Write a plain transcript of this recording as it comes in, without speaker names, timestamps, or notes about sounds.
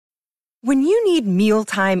When you need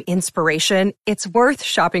mealtime inspiration, it's worth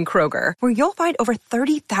shopping Kroger, where you'll find over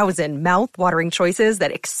 30,000 mouth-watering choices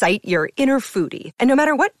that excite your inner foodie. And no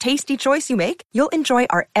matter what tasty choice you make, you'll enjoy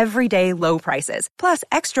our everyday low prices, plus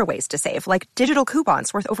extra ways to save, like digital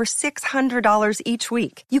coupons worth over $600 each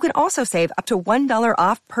week. You can also save up to $1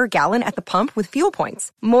 off per gallon at the pump with fuel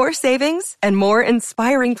points. More savings and more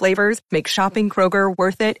inspiring flavors make shopping Kroger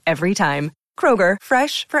worth it every time. Kroger,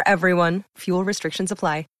 fresh for everyone. Fuel restrictions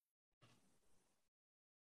apply.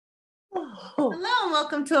 Hello and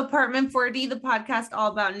welcome to Apartment 4D, the podcast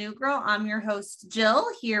all about New Girl. I'm your host, Jill,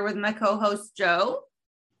 here with my co-host, Joe.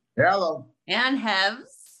 Hello. And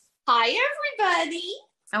Hevs. Hi, everybody.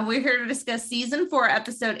 And we're here to discuss Season 4,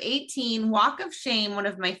 Episode 18, Walk of Shame, one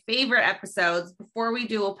of my favorite episodes. Before we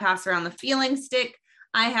do, we'll pass around the feeling stick.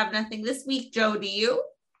 I have nothing this week. Joe, do you?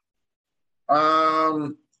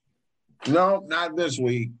 No, not this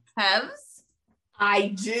week. Hevs? I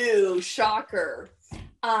do. Shocker.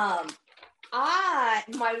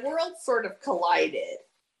 My world sort of collided.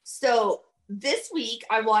 So this week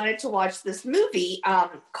I wanted to watch this movie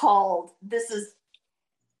called This Is,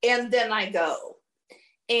 and Then I Go.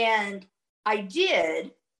 And I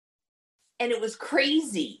did, and it was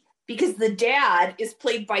crazy because the dad is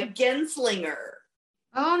played by Genslinger.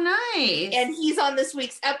 Oh, nice. And he's on this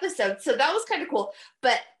week's episode. So that was kind of cool,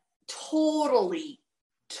 but totally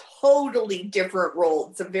different role.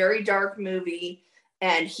 It's a very dark movie.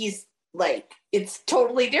 And he's like, it's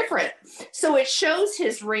totally different. So it shows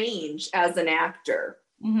his range as an actor.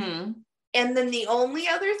 Mm-hmm. And then the only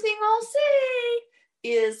other thing I'll say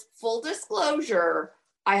is, full disclosure,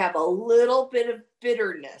 I have a little bit of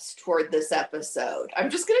bitterness toward this episode. I'm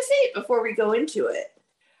just going to say it before we go into it.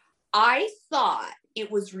 I thought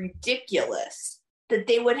it was ridiculous that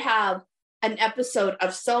they would have an episode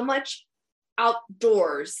of so much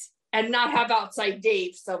outdoors and not have Outside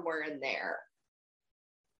Dave somewhere in there.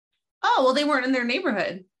 Oh, well, they weren't in their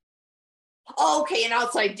neighborhood. Oh, okay, and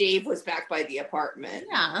Outside Dave was back by the apartment.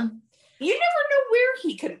 Yeah. You never know where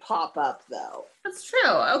he can pop up, though. That's true.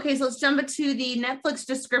 Okay, so let's jump into the Netflix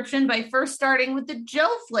description by first starting with the Joe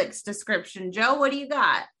Flicks description. Joe, what do you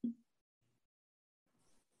got?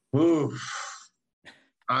 Oof.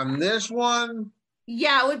 On this one?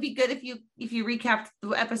 Yeah, it would be good if you recapped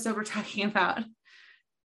the episode we're talking about.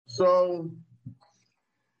 So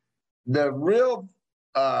the real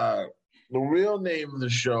name of the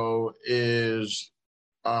show is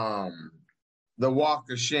The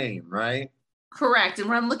Walk of Shame, right? Correct. And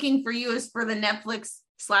what I'm looking for you is for the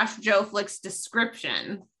Netflix/Joe Flicks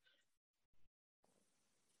description.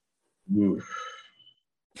 Oof.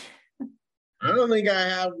 I don't think I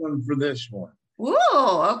have one for this one. Ooh,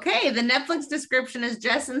 okay. The Netflix description is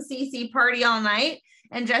Jess and Cece party all night,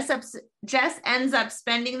 and Jess ends up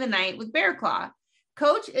spending the night with Bear Claw.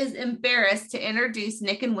 Coach is embarrassed to introduce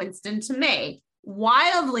Nick and Winston to May.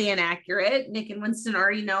 Wildly inaccurate. Nick and Winston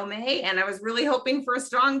already know May, and I was really hoping for a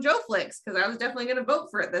strong Joe Flicks because I was definitely going to vote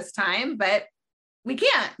for it this time, but we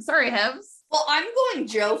can't. Sorry, Hevs. Well, I'm going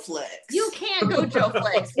Joe Flicks. You can't go Joe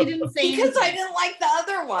Flicks. He didn't say because anything. I didn't like the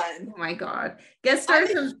other one. Oh my God. Guest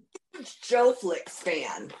stars Joe Flicks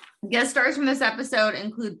fan. Guest stars from this episode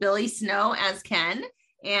include Billy Snow as Ken,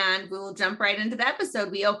 and we will jump right into the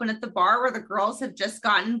episode. We open at the bar where the girls have just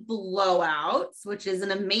gotten blowouts, which is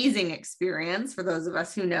an amazing experience for those of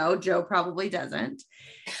us who know. Joe probably doesn't.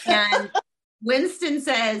 And Winston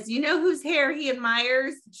says, you know whose hair he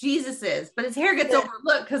admires? Jesus's, but his hair gets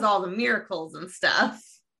overlooked because all the miracles and stuff.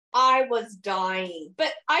 I was dying.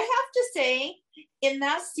 But I have to say, in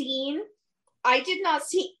that scene, I did not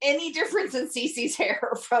see any difference in Cece's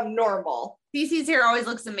hair from normal. Cece's hair always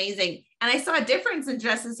looks amazing. And I saw a difference in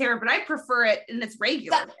Jess's hair, but I prefer it in its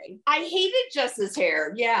regular way. I hated Jess's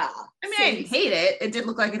hair. Yeah. I mean, I didn't hate it. It did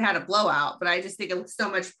look like it had a blowout, but I just think it looks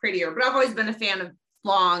so much prettier. But I've always been a fan of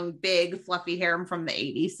long, big, fluffy hair from the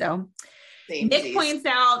 80s. So Nick points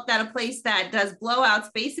out that a place that does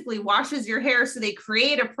blowouts basically washes your hair so they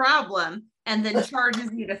create a problem and then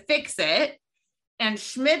charges you to fix it. And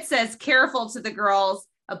Schmidt says, careful to the girls.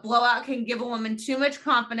 A blowout can give a woman too much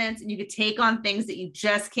confidence and you could take on things that you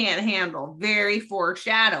just can't handle. Very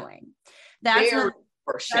foreshadowing. That's when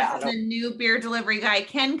the new beer delivery guy,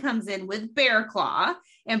 Ken, comes in with Bear Claw,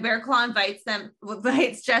 and Bear Claw invites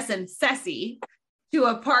Jess and Ceci to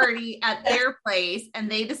a party at their place, and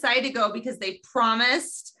they decide to go because they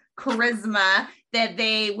promised Charisma that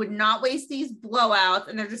they would not waste these blowouts,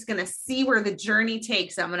 and they're just going to see where the journey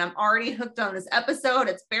takes them. And I'm already hooked on this episode.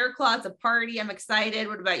 It's Bear Claw, it's a party. I'm excited.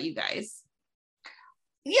 What about you guys?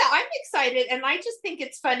 Yeah, I'm excited, and I just think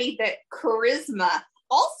it's funny that Charisma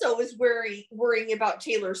also is worrying about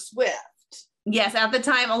Taylor Swift. Yes, at the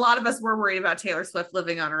time, a lot of us were worried about Taylor Swift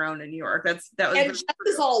living on her own in New York. That was. And Jeff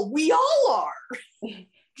is all, we all are.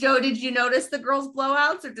 Joe, did you notice the girls'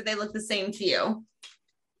 blowouts, or did they look the same to you?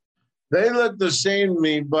 They look the same to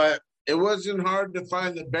me, but it wasn't hard to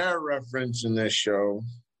find the bear reference in this show.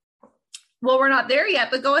 Well, we're not there yet,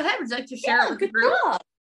 but go ahead. Would you like to share it with the group?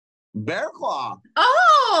 Bear Claw.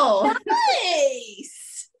 Oh,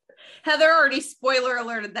 nice. Heather already spoiler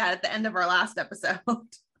alerted that at the end of our last episode.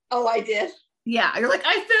 Oh, I did? Yeah, you're like,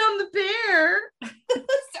 I found the bear.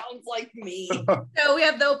 Sounds like me. So we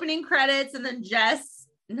have the opening credits, and then Jess,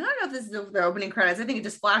 I don't know if this is the opening credits. I think it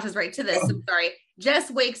just flashes right to this. I'm sorry.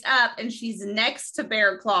 Jess wakes up and she's next to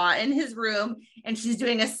Bear Claw in his room, and she's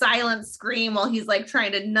doing a silent scream while he's like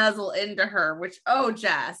trying to nuzzle into her, which, oh,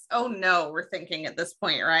 Jess, oh no, we're thinking at this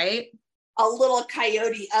point, right? A little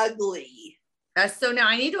coyote ugly. So now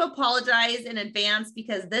I need to apologize in advance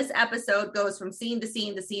because this episode goes from scene to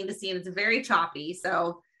scene to scene to scene. It's very choppy.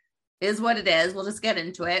 So it is what it is. We'll just get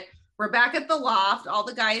into it. We're back at the loft. All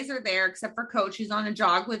the guys are there except for Coach. He's on a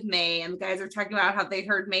jog with May. And the guys are talking about how they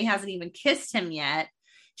heard May hasn't even kissed him yet.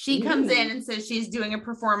 She comes in and says she's doing a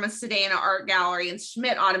performance today in an art gallery, and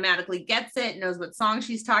Schmidt automatically gets it, knows what song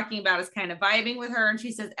she's talking about, is kind of vibing with her. And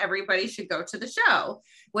she says everybody should go to the show,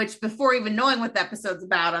 which before even knowing what the episode's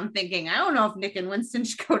about, I'm thinking, I don't know if Nick and Winston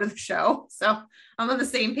should go to the show. So I'm on the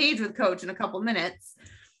same page with Coach in a couple minutes.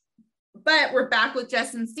 But we're back with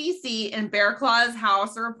Jess and Cece in Bear Claw's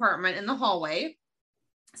house or apartment in the hallway.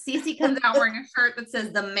 Cece comes out wearing a shirt that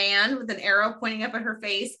says the man with an arrow pointing up at her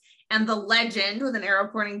face and the legend with an arrow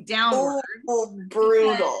pointing downward. Oh,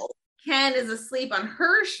 brutal. Ken is asleep on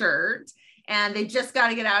her shirt and they just got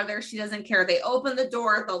to get out of there. She doesn't care. They open the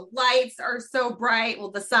door. The lights are so bright.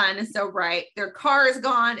 Well, the sun is so bright. Their car is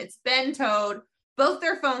gone. It's been towed. Both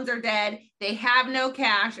their phones are dead. They have no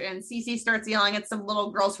cash. And Cece starts yelling at some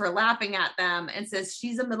little girls for laughing at them and says,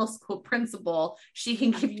 she's a middle school principal. She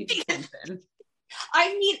can give you detention.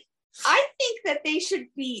 I mean, I think that they should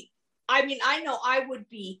be, I mean, I know I would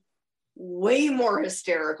be way more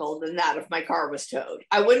hysterical than that if my car was towed.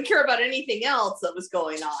 I wouldn't care about anything else that was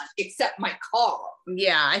going on except my car.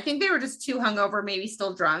 Yeah, I think they were just too hungover, maybe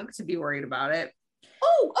still drunk to be worried about it.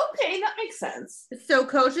 Oh, okay, that makes sense. So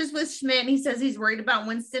Coach is with Schmidt, and he says he's worried about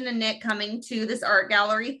Winston and Nick coming to this art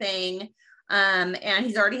gallery thing. And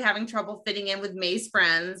he's already having trouble fitting in with May's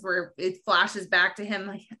friends, where it flashes back to him.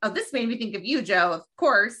 Like, oh, this made me think of you, Joe, of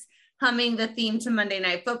course, humming the theme to Monday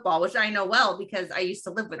Night Football, which I know well because I used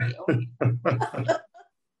to live with you.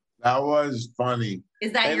 That was funny.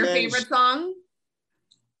 Is that your favorite song?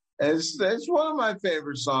 It's one of my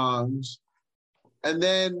favorite songs. And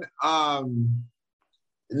then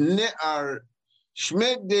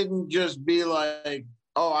Schmidt didn't just be like,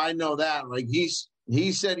 oh, I know that. Like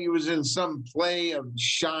he said he was in some play of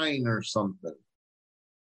Shine or something.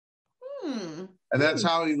 And that's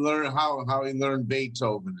how he learned how he learned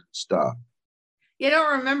Beethoven and stuff. You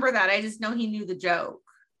don't remember that. I just know he knew the joke.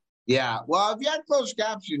 Yeah. Well, if you had closed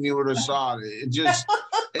caption, you would have saw it. It just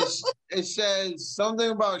it says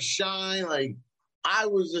something about Shine, like I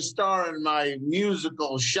was a star in my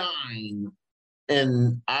musical Shine,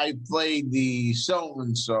 and I played the so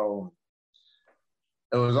and so.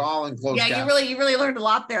 It was all in closed captioning. Yeah, you really learned a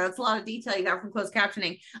lot there. That's a lot of detail you got from closed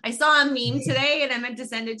captioning. I saw a meme today and I meant to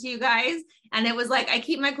send it to you guys. And it was like, I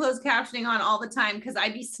keep my closed captioning on all the time because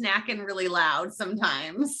I'd be snacking really loud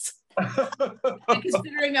sometimes.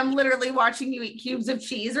 Considering I'm literally watching you eat cubes of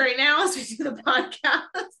cheese right now as we do the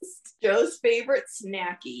podcast. Joe's favorite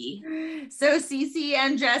snacky. So Cece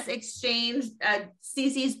and Jess exchanged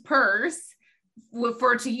Cece's purse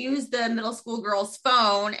for to use the middle school girl's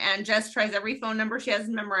phone, and Jess tries every phone number she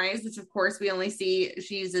hasn't memorized, which of course we only see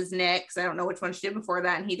she uses Nick's. I don't know which one she did before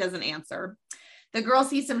that, and he doesn't answer. The girl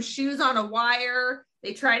sees some shoes on a wire.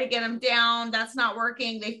 They try to get him down. That's not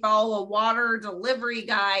working. They follow a water delivery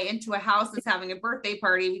guy into a house that's having a birthday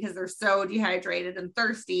party because they're so dehydrated and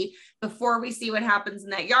thirsty. Before we see what happens in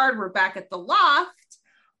that yard, we're back at the loft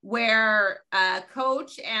where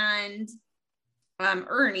Coach and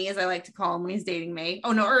Ernie, as I like to call him when he's dating May.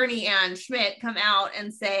 Oh no, Ernie and Schmidt come out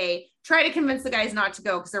and say, try to convince the guys not to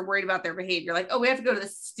go because they're worried about their behavior. Like, oh, we have to go to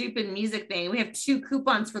this stupid music thing. We have 2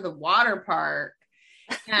 coupons for the water park.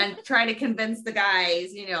 And try to convince the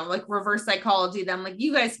guys, you know, like reverse psychology them, like,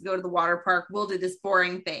 you guys can go to the water park. We'll do this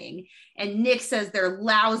boring thing. And Nick says they're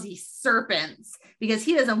lousy serpents because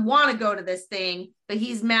he doesn't want to go to this thing, but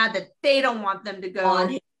he's mad that they don't want them to go.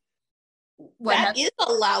 That is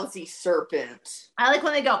a lousy serpent. I like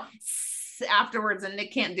when they go afterwards and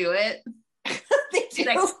Nick can't do it. They do.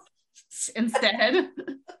 Like, instead.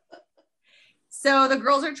 So the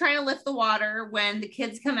girls are trying to lift the water when the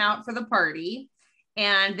kids come out for the party.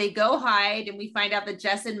 And they go hide, and we find out that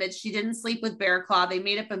Jess admits she didn't sleep with Bear Claw. They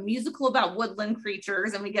made up a musical about woodland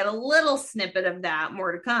creatures, and we get a little snippet of that,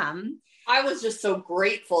 more to come. I was just so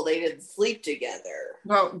grateful they didn't sleep together.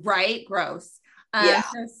 Well, right? Gross. Yeah.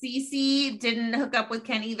 So Cece didn't hook up with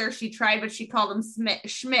Ken either. She tried, but she called him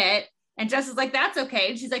Schmidt. And Jess is like, that's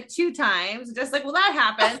okay. And she's like, 2 times. And Jess like, well, that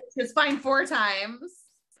happened. She was fine 4 times.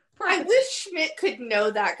 I wish Schmidt could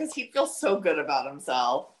know that because he feels so good about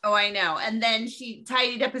himself. Oh, I know. And then she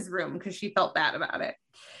tidied up his room because she felt bad about it.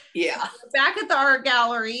 Yeah. Back at the art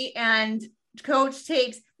gallery, and Coach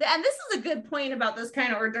takes, and this is a good point about those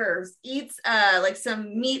kind of hors d'oeuvres, eats like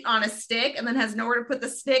some meat on a stick and then has nowhere to put the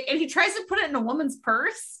stick. And he tries to put it in a woman's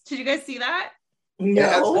purse. Did you guys see that? No. It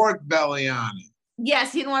had pork belly on it.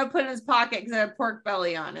 Yes, he didn't want to put it in his pocket because it had pork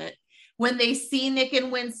belly on it. When they see Nick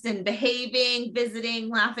and Winston behaving, visiting,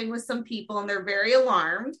 laughing with some people, and they're very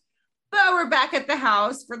alarmed. But we're back at the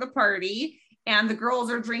house for the party, and the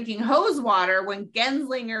girls are drinking hose water when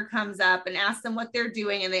Genslinger comes up and asks them what they're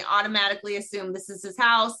doing, and they automatically assume this is his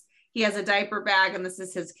house. He has a diaper bag, and this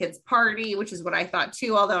is his kid's party, which is what I thought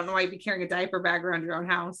too, although I don't know why you'd be carrying a diaper bag around your own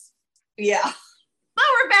house. Yeah. But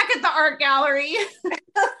we're back at the art gallery.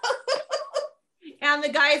 And the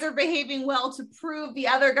guys are behaving well to prove the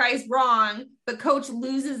other guy's wrong, but Coach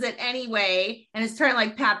loses it anyway and is trying to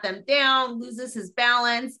like pat them down, loses his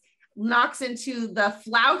balance, knocks into the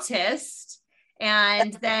flautist.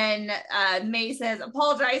 And then May says,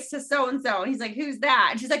 apologize to so-and-so. And he's like, who's that?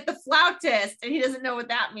 And she's like, the flautist. And he doesn't know what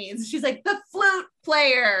that means. She's like, the flute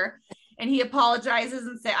player. And he apologizes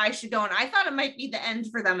and say, I should go. And I thought it might be the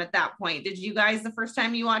end for them at that point. Did you guys the first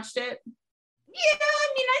time you watched it? Yeah, I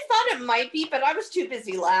mean, I thought it might be, but I was too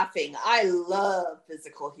busy laughing. I love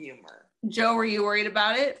physical humor. Joe, were you worried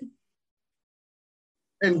about it?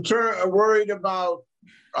 Worried about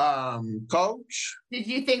Coach? Did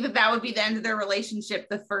you think that that would be the end of their relationship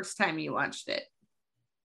the first time you watched it?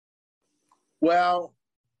 Well,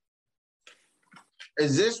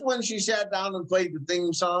 is this when she sat down and played the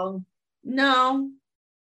theme song? No.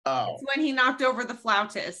 Oh. It's when he knocked over the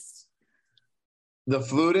flautist. The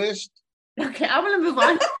flutist? Okay, I'm going to move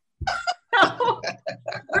on. So,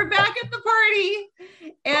 we're back at the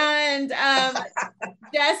party, and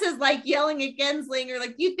Jess is like yelling at Genslinger,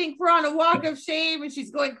 like, you think we're on a walk of shame? And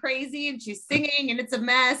she's going crazy, and she's singing, and it's a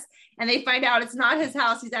mess. And they find out it's not his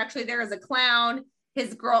house. He's actually there as a clown.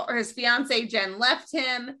 His girl or his fiance Jen left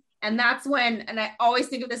him, and that's when. And I always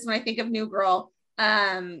think of this when I think of New Girl.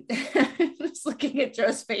 Just looking at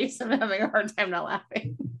Joe's face, I'm having a hard time not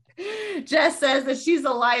laughing. Jess says that she's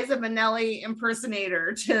a Liza Minnelli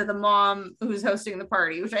impersonator to the mom who's hosting the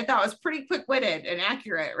party, which I thought was pretty quick-witted and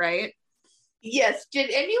accurate, right? Yes.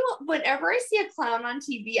 Did anyone, whenever I see a clown on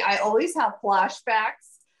TV, I always have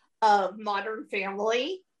flashbacks of Modern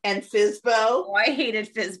Family and Fizbo. Oh, I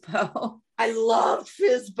hated Fizbo. I loved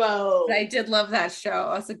Fizbo. But I did love that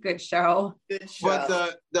show. That's a good show. Good show.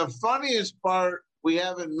 But the funniest part we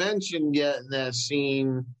haven't mentioned yet in that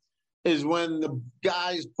scene is when the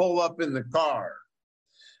guys pull up in the car.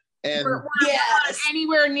 And we're not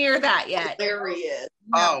anywhere near that yet. There he is.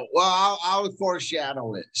 Oh, well, I'll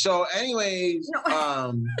foreshadow it. So anyways,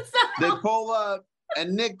 they pull up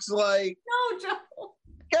and Nick's like, no, Joe.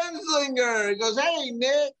 Genslinger. He goes, hey,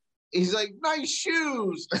 Nick. He's like, nice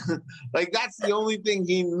shoes. Like, that's the only thing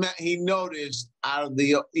he noticed out of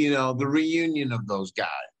the, the reunion of those guys.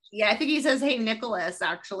 Yeah, I think he says, hey, Nicholas,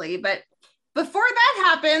 actually. But before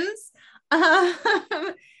that happens,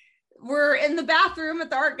 we're in the bathroom at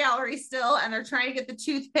the art gallery still, and they're trying to get the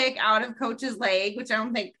toothpick out of Coach's leg, which I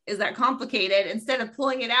don't think is that complicated. Instead of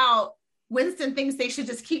pulling it out, Winston thinks they should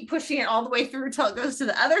just keep pushing it all the way through until it goes to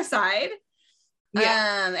the other side.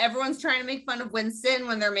 Yeah. Everyone's trying to make fun of Winston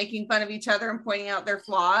when they're making fun of each other and pointing out their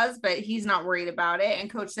flaws, but he's not worried about it. And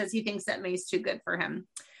Coach says he thinks that May's too good for him.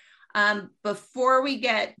 Before we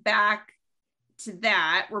get back to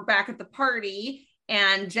that, we're back at the party,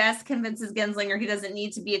 and Jess convinces Genslinger he doesn't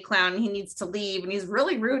need to be a clown. He needs to leave. And he's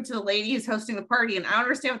really rude to the lady who's hosting the party. And I don't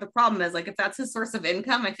understand what the problem is. Like, if that's his source of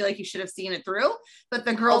income, I feel like he should have seen it through. But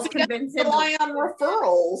the girls convince him. Rely on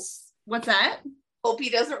referrals. What's that? Hope he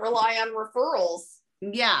doesn't rely on referrals.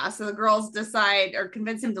 Yeah. So the girls decide or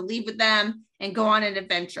convince him to leave with them and go on an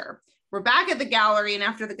adventure. We're back at the gallery. And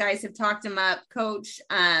after the guys have talked him up, Coach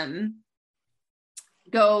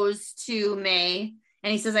goes to May.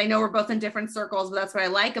 And he says, I know we're both in different circles, but that's what I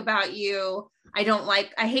like about you. I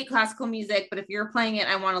hate classical music, but if you're playing it,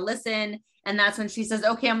 I want to listen. And that's when she says,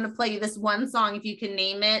 okay, I'm going to play you this one song. If you can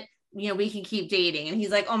name it, we can keep dating. And he's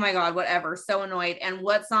like, oh my God, whatever. So annoyed. And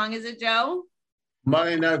what song is it, Joe?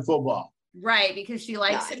 Monday Night Football. Right, because she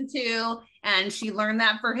likes him too, and she learned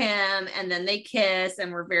that for him, and then they kiss,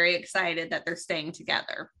 and we're very excited that they're staying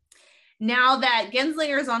together. Now that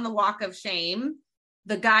Genslinger is on the walk of shame,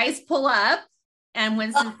 the guys pull up, and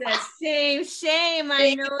Winston says, "Shame, shame,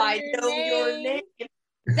 I know your name."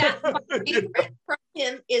 That my favorite from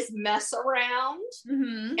him is "mess around,"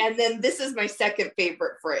 and then this is my second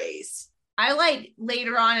favorite phrase. I like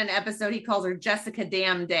later on in an episode he calls her Jessica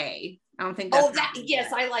Damn Day. I don't think that's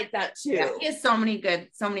yes, I like that too. Yeah, he has so many good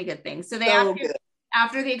things. So they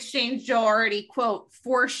after the exchange, Joe already quote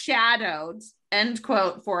foreshadowed end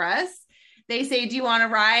quote for us. They say, "Do you want to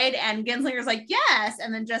ride?" And Genslinger's like, "Yes."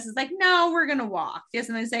 And then Jess is like, "No, we're gonna walk." Do you have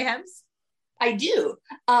something to say, Hebs? I do.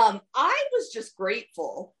 I was just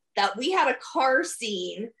grateful that we had a car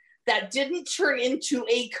scene that didn't turn into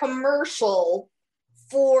a commercial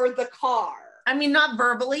for the car. I mean, not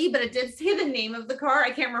verbally, but it did say the name of the car.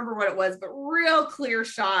 I can't remember what it was, but real clear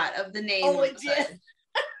shot of the name. Oh, it did.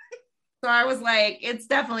 So I was like, it's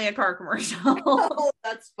definitely a car commercial. Oh,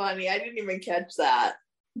 that's funny. I didn't even catch that.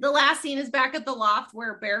 The last scene is back at the loft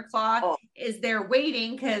where Bear Claw is there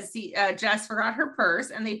waiting because Jess forgot her purse,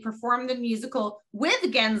 and they perform the musical with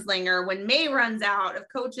Genslinger when May runs out of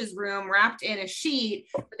Coach's room wrapped in a sheet,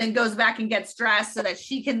 but then goes back and gets dressed so that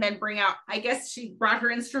she can then bring out, I guess she brought her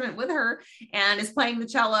instrument with her and is playing the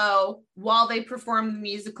cello while they perform the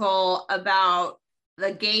musical about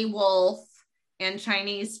the gay wolf and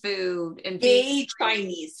Chinese food and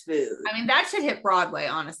Chinese food. I mean, that should hit Broadway,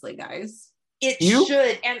 honestly, guys. It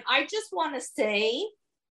should. And I just want to say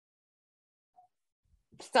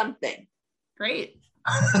something. Great.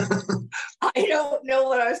 I don't know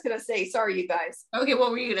what I was going to say. Sorry, you guys. Okay,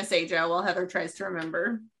 what were you going to say, Joe, while Heather tries to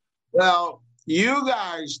remember? Well, you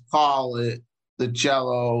guys call it the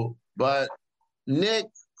cello, but Nick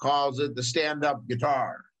calls it the stand-up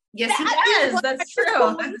guitar. Yes, he does. That's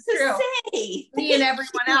true. That's true. Me and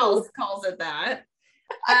everyone else calls it that.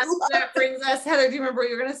 That brings us, Heather, do you remember what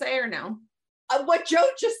you were going to say or no? What Joe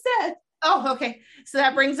just said. Oh, okay. So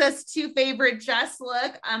that brings us to favorite Jess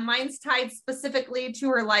look. Mine's tied specifically to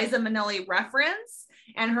her Liza Minnelli reference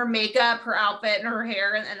and her makeup, her outfit, and her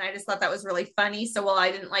hair. And I just thought that was really funny. So while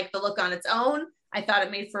I didn't like the look on its own, I thought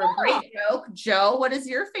it made for a great joke. Joe, what is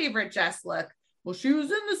your favorite Jess look? Well, she was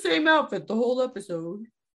in the same outfit the whole episode.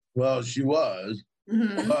 Well, she was.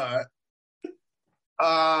 But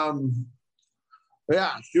yeah,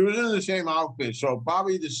 she was in the same outfit, so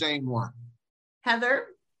probably the same one. Heather?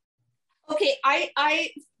 Okay, I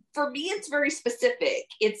for me, it's very specific.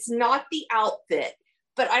 It's not the outfit,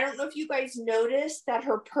 but I don't know if you guys noticed that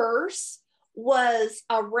her purse was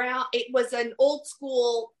it was an old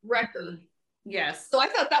school record. Yes. So I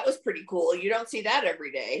thought that was pretty cool. You don't see that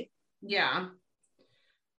every day. Yeah.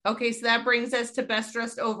 Okay, so that brings us to best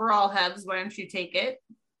dressed overall, Hebs. Why don't you take it?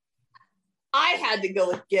 I had to go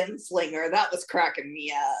with Genslinger. That was cracking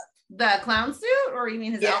me up. The clown suit, or you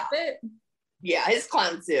mean his outfit? Yeah, his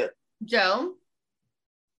clown suit. Joe?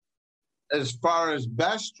 As far as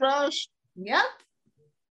best dressed? Yep.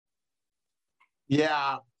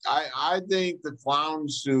 Yeah, I think the clown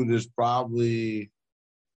suit is probably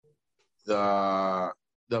the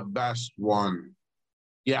best one.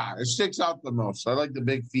 Yeah, it sticks out the most. I like the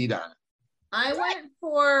big feet on it. I went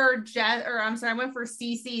for I went for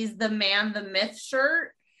Cece's The Man, the Myth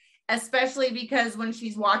shirt, especially because when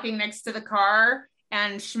she's walking next to the car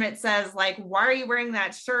and Schmidt says, like, "Why are you wearing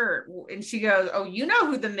that shirt?" And she goes, "Oh, you know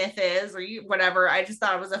who the myth is," or you whatever. I just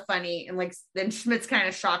thought it was a funny, and like then Schmidt's kind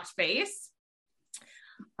of shocked face.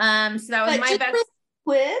 So that was my best.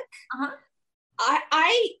 Quick.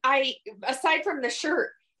 I aside from the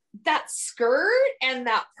shirt, that skirt and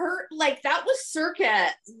that that was circa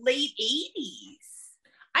late 80s.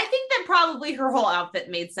 I think that probably her whole outfit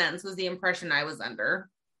made sense, was the impression I was under.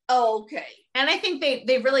 Oh, okay. And I think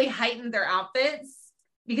they really heightened their outfits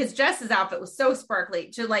because Jess's outfit was so sparkly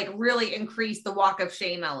to like really increase the walk of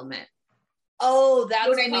shame element. Oh, that's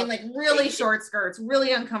what I mean. Like really short skirts,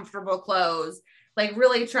 really uncomfortable clothes, like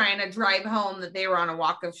really trying to drive home that they were on a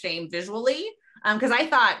walk of shame visually. Because I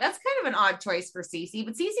thought that's kind of an odd choice for Cece,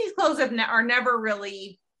 but Cece's clothes are never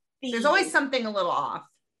really, there's always something a little off.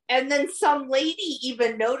 And then some lady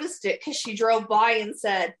even noticed it because she drove by and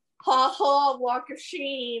said, "Ha ha, walk of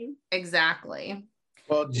shame." Exactly.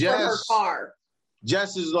 Well,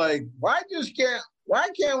 Jess is like, why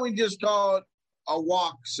can't we just call it a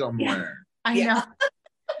walk somewhere? Yeah, I know.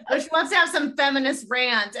 But she wants to have some feminist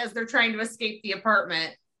rant as they're trying to escape the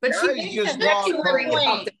apartment. But she makes an excellent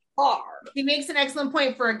point. She makes an excellent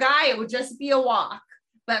point. For a guy, it would just be a walk.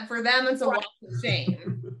 But for them, it's a walk of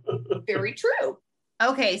shame. Very true.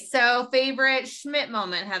 Okay, so favorite Schmidt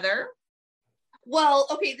moment, Heather? Well,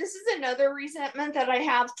 okay, this is another resentment that I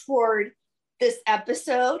have toward this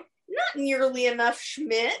episode. Not nearly enough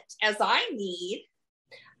Schmidt as I need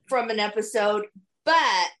from an episode,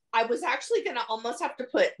 but I was actually going to almost have to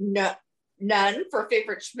put none for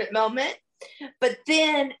favorite Schmidt moment. But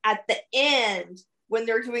then at the end, when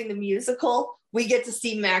they're doing the musical, we get to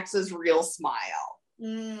see Max's real smile.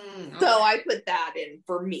 Okay. So I put that in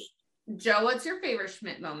for me. Joe, what's your favorite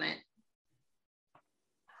Schmidt moment?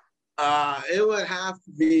 It would have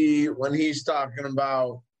to be when he's talking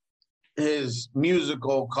about his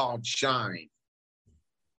musical called Shine.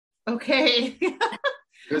 Okay.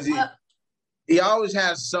 Because he always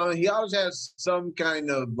has some kind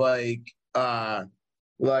of like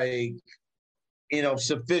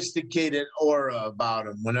sophisticated aura about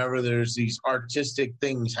him whenever there's these artistic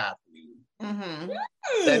things happening.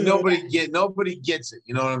 That nobody gets it.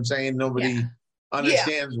 You know what I'm saying? Nobody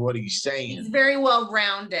understands what he's saying. He's very well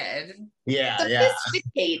rounded.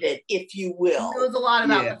 Sophisticated, if you will. He knows a lot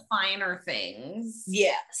about the finer things.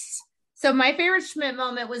 Yes. So my favorite Schmidt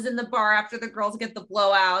moment was in the bar after the girls get the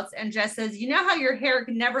blowouts, and Jess says, "You know how your hair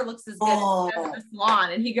never looks as good as the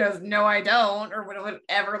salon?" And he goes, "No, I don't," or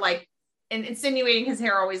whatever, like, and insinuating his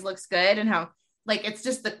hair always looks good, and how like it's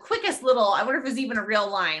just the quickest little. I wonder if it's even a real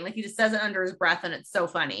line. Like he just says it under his breath, and it's so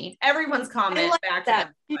funny. Everyone's comment back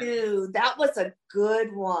that too. That was a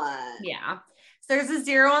good one. Yeah. So there's a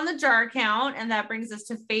 0 on the jar count, and that brings us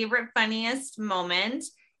to favorite funniest moment.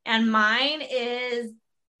 And mine is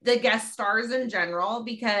the guest stars in general,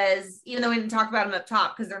 because even though we didn't talk about them up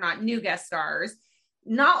top because they're not new guest stars,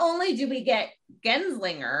 not only do we get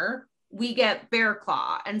Genslinger, we get Bear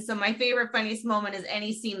Claw. And so my favorite funniest moment is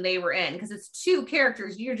any scene they were in, because it's two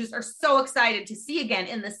characters you just are so excited to see again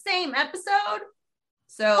in the same episode.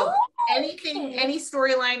 So anything, any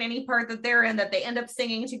storyline, any part that they're in that they end up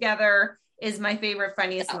singing together is my favorite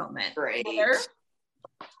funniest moment. Great.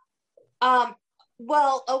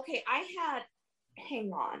 Well, okay,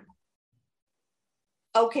 hang on.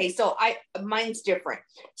 Okay, so mine's different.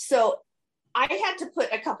 So I had to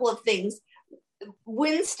put a couple of things.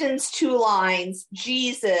 Winston's 2 lines,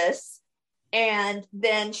 Jesus, and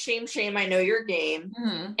then shame, I know your game.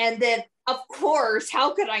 And then, of course,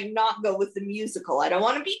 how could I not go with the musical? I don't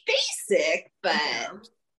want to be basic, but...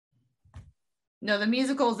 No, the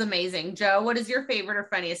musical is amazing. Joe, what is your favorite or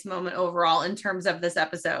funniest moment overall in terms of this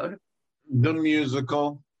episode? The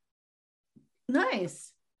musical.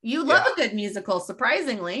 Nice. You love a good musical,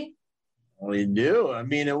 surprisingly. We do. I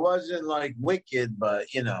mean, it wasn't like Wicked, but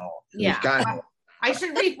it was kind of... I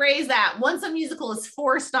should rephrase that. Once a musical is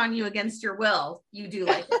forced on you against your will, you do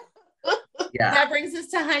like it. Yeah. That brings us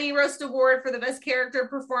to Honey Roast Award for the best character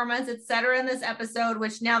performance, etc. in this episode,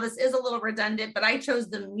 which now this is a little redundant, but I chose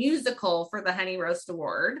the musical for the Honey Roast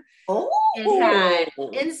Award. It had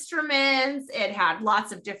instruments. It had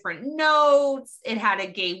lots of different notes. It had a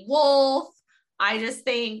gay wolf. I just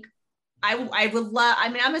think I would love, I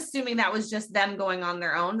mean, I'm assuming that was just them going on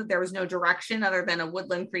their own, that there was no direction other than a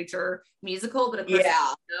woodland creature musical, but of course,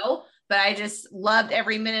 but I just loved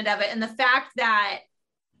every minute of it. And the fact that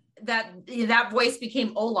voice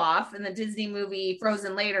became Olaf in the Disney movie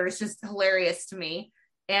Frozen later is just hilarious to me.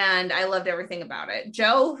 And I loved everything about it.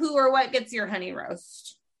 Joe, who or what gets your honey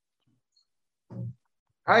roast?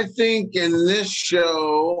 I think in this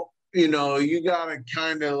show, you gotta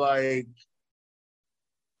kind of like,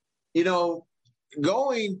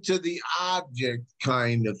 going to the object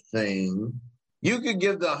kind of thing, you could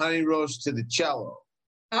give the honey roast to the cello.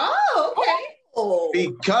 Oh, okay.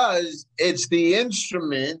 Because it's the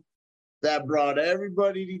instrument that brought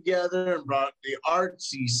everybody together and brought the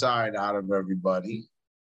artsy side out of everybody.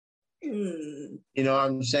 You know what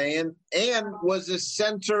I'm saying? And was the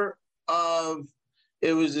center of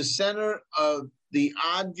the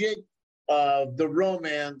object of the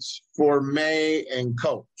romance for May and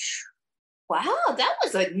Coach. Wow,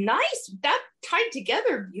 that tied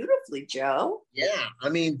together beautifully, Joe. Yeah, I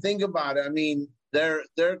mean, think about it. I mean, their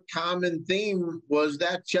common theme was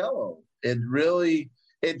that cello.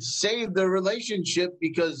 It saved the relationship,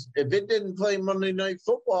 because if it didn't play Monday Night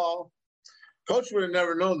Football, Coach would have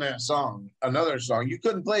never known that song. Another song. You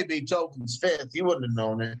couldn't play Beethoven's Fifth. He wouldn't have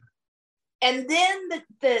known it. And then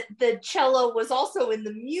the cello was also in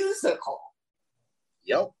the musical.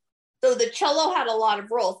 Yep. So the cello had a lot of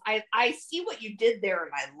roles. I see what you did there,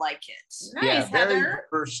 and I like it. Nice, yeah, very Heather.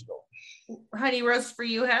 personal. Honey roast for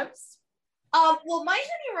you, Hebs? Well, my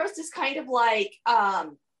honey roast is kind of like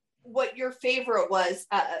what your favorite was.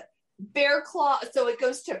 Bear Claw. So it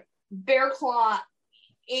goes to Bear Claw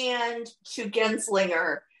and to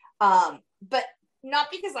Genslinger. But not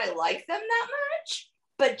because I like them that much,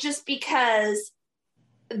 but just because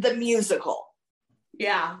the musical.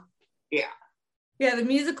 Yeah. Yeah. Yeah, the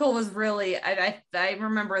musical was really, I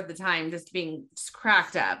remember at the time just being just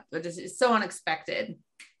cracked up. It's so unexpected.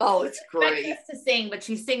 Oh, it's great. She to sing, but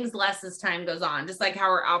she sings less as time goes on, just like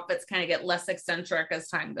how her outfits kind of get less eccentric as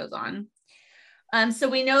time goes on. So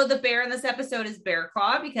we know the bear in this episode is Bear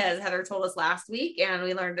Claw because Heather told us last week, and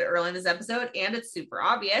we learned it early in this episode, and it's super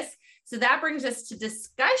obvious. So that brings us to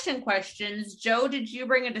discussion questions. Joe, did you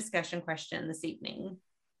bring a discussion question this evening?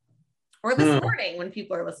 Or this morning when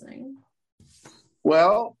people are listening?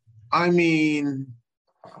 Well, I mean,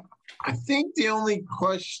 I think the only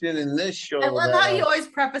question in this show. I love how you always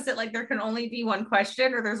preface it like there can only be one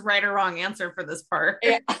question or there's right or wrong answer for this part.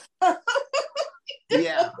 Yeah.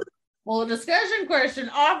 Yeah. Well, a discussion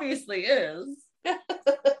question obviously is.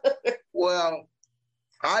 Well,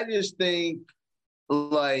 I just think,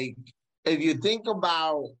 like, if you think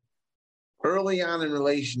about early on in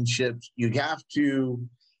relationships, you have to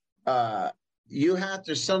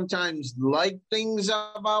sometimes like things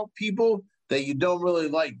about people that you don't really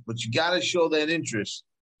like, but you got to show that interest.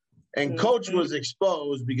 And Coach was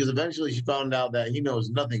exposed because eventually she found out that he knows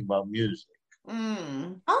nothing about music.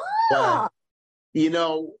 But, you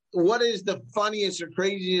know, what is the funniest or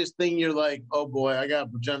craziest thing you're like, oh boy, I got to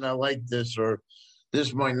pretend I like this, or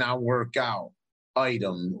this might not work out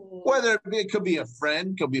item? Whether it could be a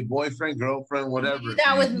friend, could be a boyfriend, girlfriend, whatever. Did you do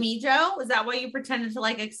that with me, Joe? Was that why you pretended to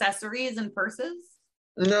like accessories and purses?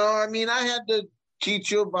 No, I mean, I had to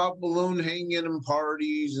teach you about balloon hanging and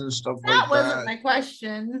parties and stuff like that. That wasn't my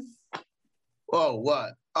question. Oh,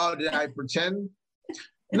 what? Oh, did I pretend? It's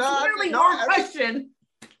literally your question.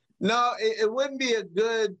 No, it wouldn't be a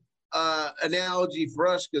good analogy for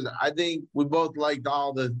us because I think we both liked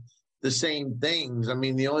all the same things. I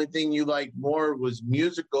mean, the only thing you liked more was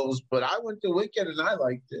musicals, but I went to Wicked and I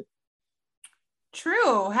liked it.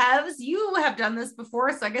 True. You have done this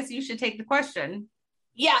before, so I guess you should take the question.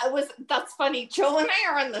 Yeah, that's funny. Joe and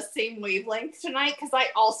I are on the same wavelength tonight because I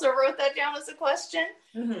also wrote that down as a question.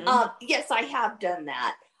 Yes, I have done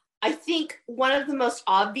that. I think one of the most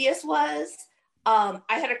obvious was I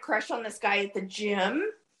had a crush on this guy at the gym,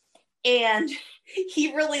 and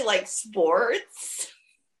he really likes sports.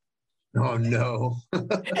 Oh no. So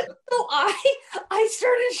I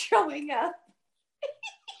started showing up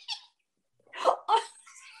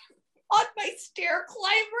on my stair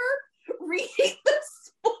climber reading the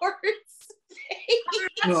sports page.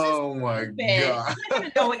 Oh my God. I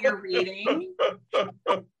don't know what you're reading.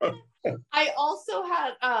 I also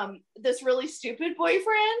had this really stupid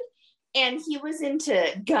boyfriend, and he was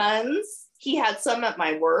into guns. He had some at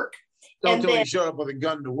my work. Don't tell me he showed up with a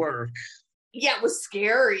gun to work. Yeah, it was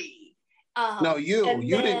scary. No, you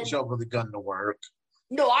didn't show up with a gun to work.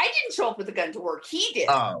 No, I didn't show up with a gun to work. He did.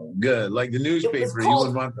 Oh, good. Like the newspaper, you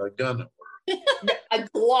wouldn't want a gun at work. A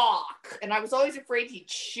Glock. And I was always afraid he'd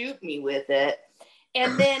shoot me with it.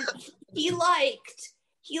 And then he liked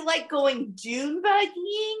going dune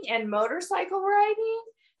buggying and motorcycle riding.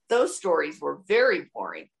 Those stories were very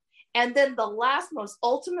boring. And then the last most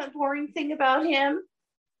ultimate boring thing about him,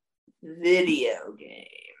 video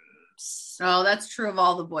games. Oh, that's true of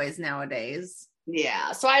all the boys nowadays.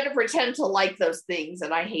 Yeah, so I had to pretend to like those things,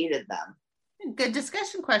 and I hated them. Good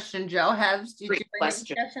discussion question, Joe. Did you bring a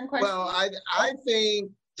discussion question? Well, I think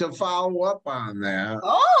to follow up on that.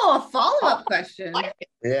 Oh, a follow-up question.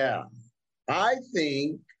 Yeah. I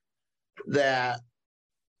think that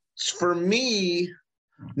for me,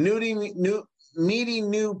 meeting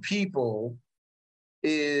new people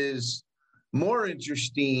is more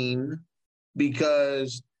interesting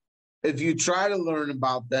because if you try to learn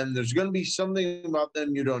about them, there's going to be something about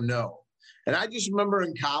them you don't know. And I just remember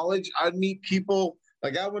in college, I'd meet people,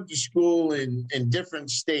 like I went to school in different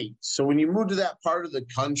states. So when you move to that part of the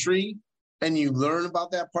country and you learn about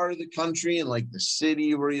that part of the country and like the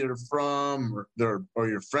city where you're from or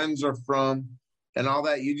your friends are from and all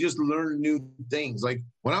that, you just learn new things. Like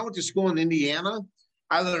when I went to school in Indiana,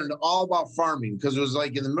 I learned all about farming because it was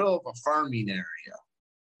like in the middle of a farming area.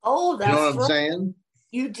 Oh, that's you know what I'm saying?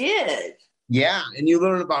 You did. Yeah, and you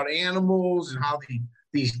learn about animals and how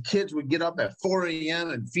these kids would get up at 4 a.m.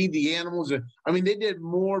 and feed the animals. I mean, they did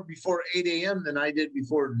more before 8 a.m. than I did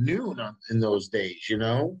before noon in those days, you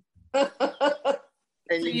know? And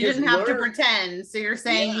so you didn't have to pretend. So you're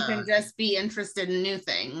saying you can just be interested in new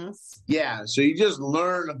things. Yeah, so you just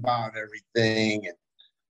learn about everything.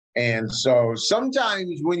 And so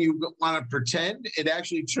sometimes when you want to pretend, it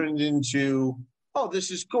actually turns into, oh,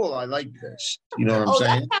 this is cool. I like this. You know what I'm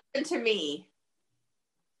saying? That happened to me.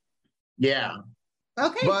 Yeah.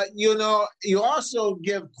 Okay. But, you know, you also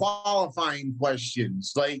give qualifying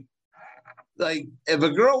questions. Like like if a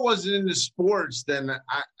girl wasn't into sports, then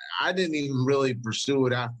I didn't even really pursue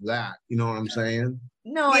it after that. You know what I'm saying?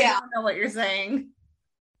 No, I don't know what you're saying.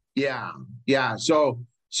 Yeah. So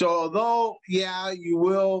although, you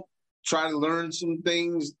will try to learn some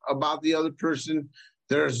things about the other person,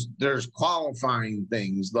 there's qualifying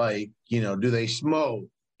things like, do they smoke?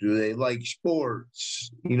 Do they like sports?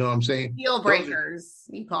 You know what I'm saying? Deal breakers,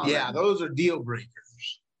 you call them. Yeah, those are deal breakers.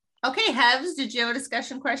 Okay, Hevs, did you have a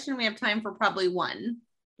discussion question? We have time for probably one.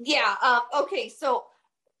 Yeah. Okay, so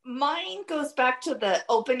mine goes back to the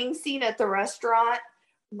opening scene at the restaurant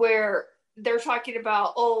where they're talking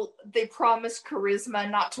about, they promised charisma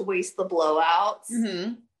not to waste the blowouts.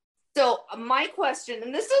 Mm-hmm. So my question,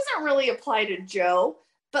 and this doesn't really apply to Joe,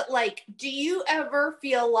 but like, do you ever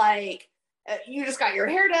feel like you just got your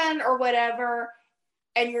hair done or whatever,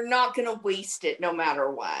 and you're not going to waste it no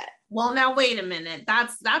matter what? Well, now wait a minute.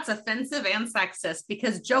 That's offensive and sexist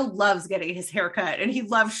because Joe loves getting his hair cut and he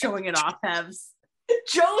loves showing it off, Hevs.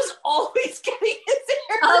 Joe's always getting his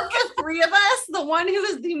hair cut. Of the three of us, the one who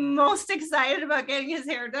is the most excited about getting his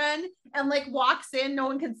hair done and like walks in, no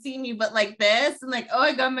one can see me but like this, and like, oh,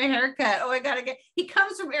 I got my hair cut. Oh, he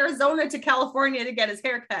comes from Arizona to California to get his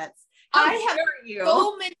haircuts. I have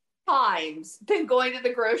so many times been going to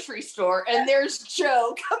the grocery store and there's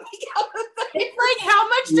Joe coming out of the It's like, how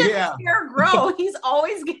much does his hair grow? He's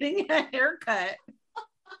always getting a haircut.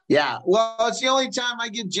 Yeah, well, it's the only time I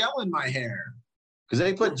get gel in my hair because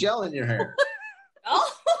they put gel in your hair.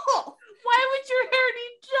 Oh, why would your hair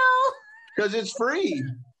need gel? Because it's free.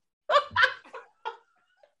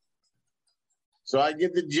 So I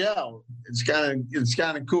get the gel. It's kind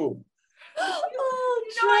of cool.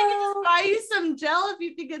 I can just buy you some gel if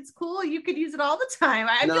you think it's cool. You could use it all the time.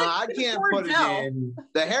 I can't put it in.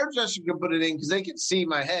 The hairdresser can put it in because they can see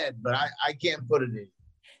my head, but I can't put it in.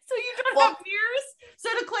 So you don't have mirrors? So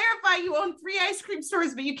to clarify, you own 3 ice cream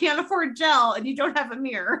stores, but you can't afford gel and you don't have a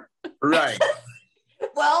mirror. Right.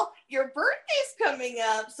 Well, your birthday's coming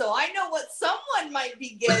up, so I know what someone might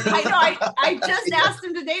be getting. I know. I just asked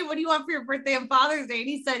him today, what do you want for your birthday and Father's Day? And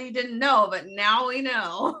he said he didn't know, but now we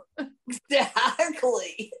know.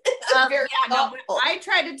 Exactly. I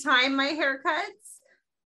try to time my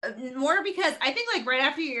haircuts more because I think like right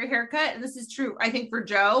after your haircut, and this is true, I think for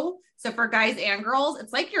Joe, so for guys and girls,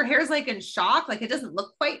 it's like your hair's like in shock, like it doesn't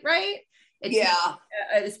look quite right.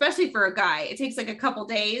 Especially for a guy, it takes like a couple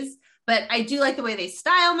days. But I do like the way they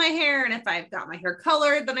style my hair. And if I've got my hair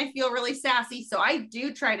colored, then I feel really sassy. So I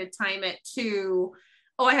do try to time it to,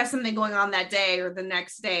 I have something going on that day or the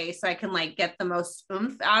next day. So I can like get the most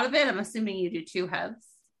oomph out of it. I'm assuming you do too, Hevs.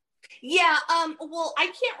 Yeah. Well, I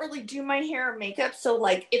can't really do my hair and makeup. So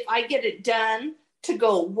like if I get it done to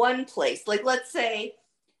go one place, like let's say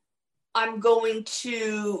I'm going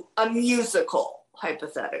to a musical,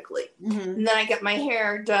 hypothetically, and then I get my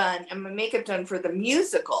hair done and my makeup done for the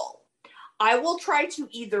musical. I will try to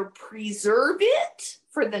either preserve it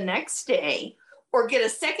for the next day or get a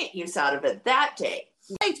second use out of it that day.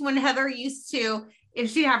 Like when Heather used to, if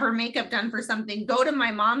she'd have her makeup done for something, go to my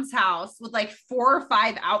mom's house with like 4 or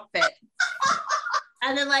 5 outfits.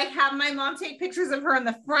 And then like have my mom take pictures of her in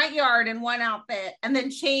the front yard in one outfit and then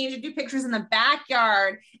change and do pictures in the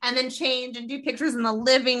backyard and then change and do pictures in the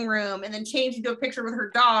living room and then change and do a picture with her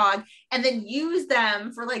dog and then use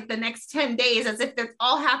them for like the next 10 days as if they're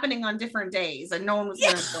all happening on different days and no one was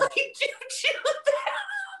going to do that.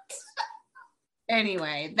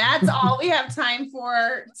 Anyway, that's all we have time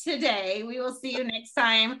for today. We will see you next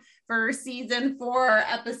time for season 4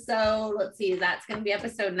 episode. Let's see, that's going to be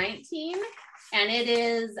episode 19. And it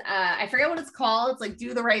is, I forget what it's called. It's like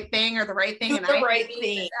Do the Right Thing or The Right Thing. I hate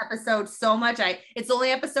this episode so much. It's the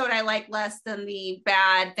only episode I like less than the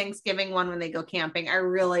bad Thanksgiving one when they go camping. I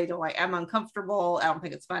really don't like, I'm uncomfortable. I don't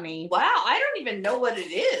think it's funny. Wow. I don't even know what it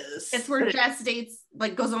is. It's where Jess dates,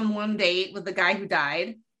 like goes on one date with the guy who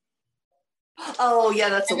died. Oh yeah,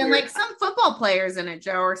 that's and then like some football players in it,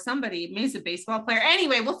 Joe, or somebody, maybe it's a baseball player.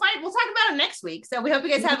 Anyway, we'll talk about it next week. So we hope you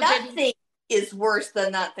guys have a good is worse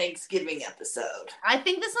than that Thanksgiving episode. I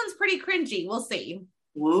think this one's pretty cringy. We'll see.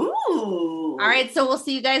 Ooh. All right. So we'll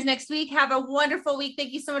see you guys next week. Have a wonderful week.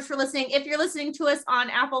 Thank you so much for listening. If you're listening to us on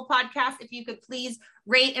Apple Podcasts, if you could please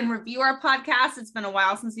rate and review our podcast. It's been a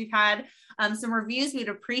while since we've had some reviews. We'd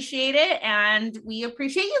appreciate it. And we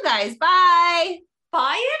appreciate you guys. Bye.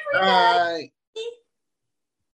 Bye, everybody. Bye.